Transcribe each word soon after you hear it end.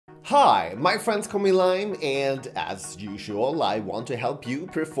Hi, my friends call me Lime, and as usual, I want to help you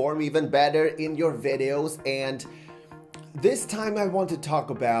perform even better in your videos, and this time I want to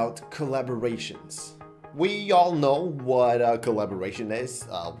talk about collaborations. We all know what a collaboration is.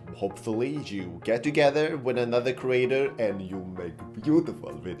 Hopefully you get together with another creator and you make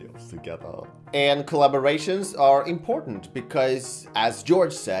beautiful videos together. And collaborations are important because, as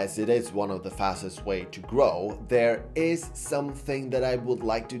George says, it is one of the fastest way to grow. There is something that I would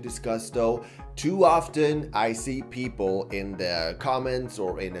like to discuss though. Too often I see people in the comments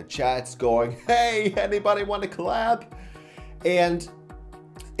or in the chats going, "Hey, anybody want to collab?" And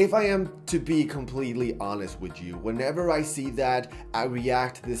if I am to be completely honest with you, whenever I see that, I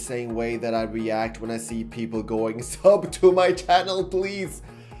react the same way that I react when I see people going, "Sub to my channel, please."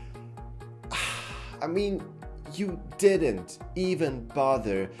 I mean, you didn't even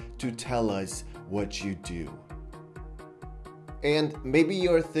bother to tell us what you do. And maybe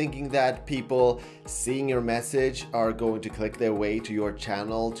you're thinking that people seeing your message are going to click their way to your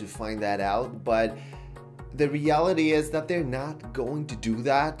channel to find that out, but the reality is that they're not going to do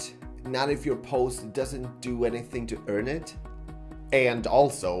that, not if your post doesn't do anything to earn it. And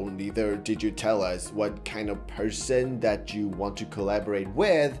also, neither did you tell us what kind of person that you want to collaborate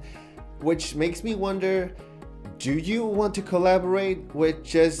with, which makes me wonder, do you want to collaborate with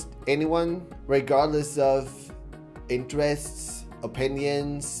just anyone, regardless of interests,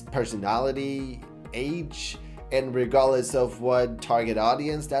 opinions, personality, age, and regardless of what target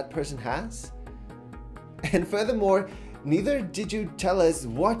audience that person has? And furthermore, neither did you tell us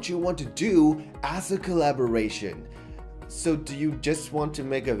what you want to do as a collaboration. So do you just want to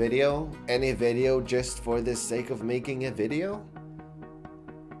make a video? Any video just for the sake of making a video?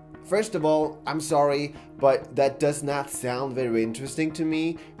 First of all, I'm sorry, but that does not sound very interesting to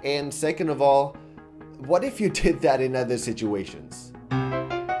me. And second of all, what if you did that in other situations?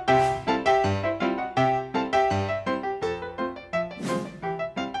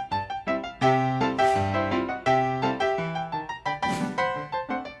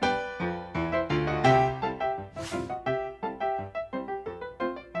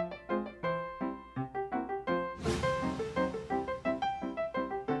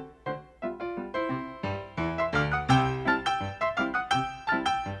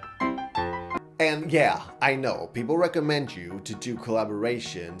 And yeah, I know, people recommend you to do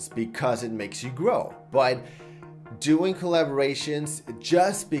collaborations because it makes you grow. But doing collaborations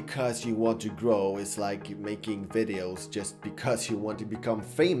just because you want to grow is like making videos just because you want to become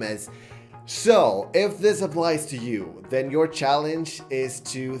famous. So, if this applies to you, then your challenge is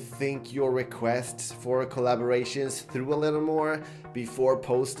to think your requests for collaborations through a little more before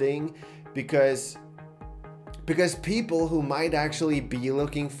posting, because people who might actually be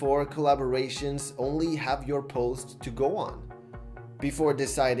looking for collaborations only have your post to go on before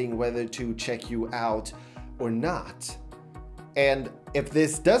deciding whether to check you out or not. And if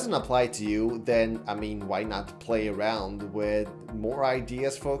this doesn't apply to you, then I mean, why not play around with more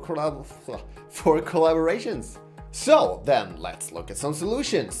ideas for collaborations? So then let's look at some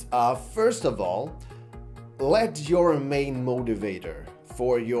solutions. First of all, let your main motivator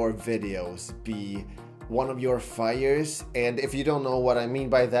for your videos be one of your fires. And if you don't know what I mean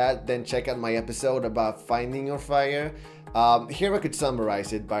by that, then check out my episode about finding your fire. Here I could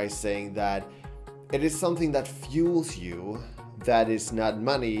summarize it by saying that it is something that fuels you, that is not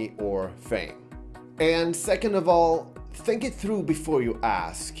money or fame. And second of all, think it through before you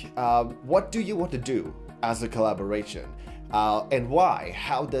ask. What do you want to do as a collaboration? And why?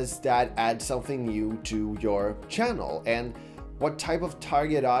 How does that add something new to your channel? And what type of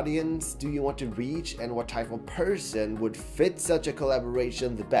target audience do you want to reach, and what type of person would fit such a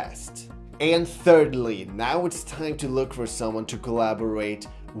collaboration the best? And thirdly, now it's time to look for someone to collaborate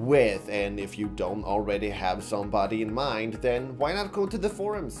with, and if you don't already have somebody in mind, then why not go to the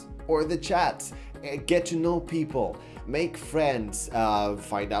forums or the chats and get to know people, make friends,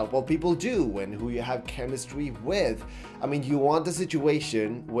 find out what people do and who you have chemistry with. I mean, you want a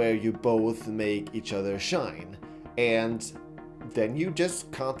situation where you both make each other shine, and then you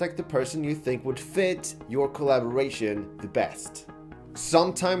just contact the person you think would fit your collaboration the best.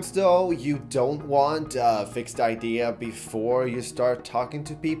 Sometimes though, you don't want a fixed idea before you start talking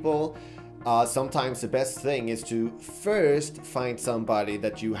to people. Sometimes the best thing is to first find somebody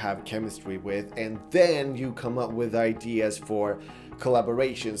that you have chemistry with, and then you come up with ideas for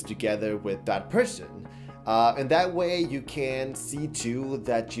collaborations together with that person. And that way you can see too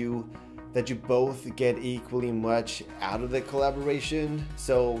that you both get equally much out of the collaboration.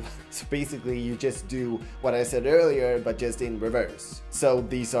 So basically you just do what I said earlier, but just in reverse. So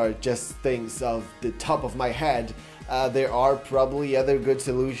these are just things off the top of my head. There are probably other good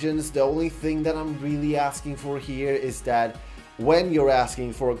solutions. The only thing that I'm really asking for here is that when you're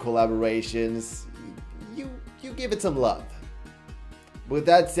asking for collaborations, you give it some love. With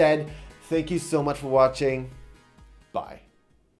that said, thank you so much for watching.